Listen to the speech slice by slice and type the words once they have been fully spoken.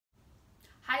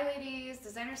ladies,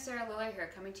 designer Sarah Liller here,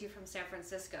 coming to you from San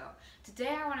Francisco. Today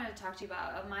I wanted to talk to you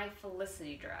about my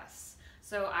Felicity dress.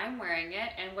 So I'm wearing it,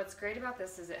 and what's great about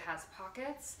this is it has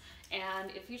pockets and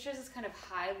it features this kind of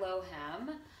high-low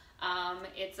hem.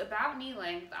 It's about knee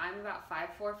length. I'm about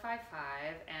 5'4", 5'5",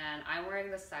 and I'm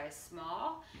wearing the size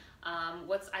small.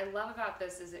 What I love about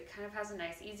this is it kind of has a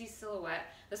nice easy silhouette.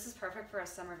 This is perfect for a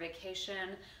summer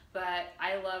vacation, but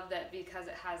I love that because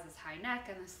it has this high neck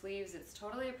and the sleeves, it's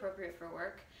totally appropriate for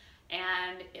work.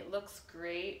 And it looks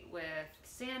great with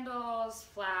sandals,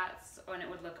 flats, and it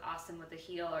would look awesome with a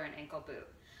heel or an ankle boot.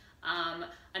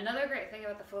 Another great thing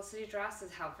about the Felicity dress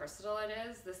is how versatile it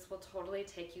is. This will totally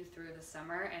take you through the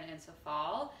summer and into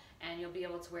fall, and you'll be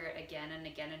able to wear it again and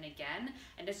again and again.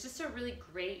 And it's just a really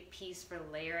great piece for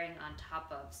layering on top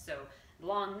of. So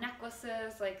long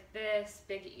necklaces like this,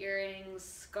 big earrings,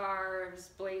 scarves,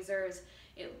 blazers.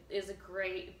 It is a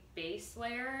great base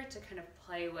layer to kind of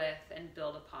play with and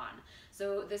build upon.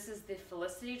 So this is the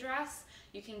Felicity dress.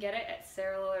 You can get it at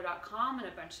saraliller.com in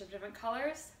a bunch of different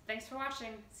colors. Thanks for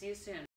watching. See you soon.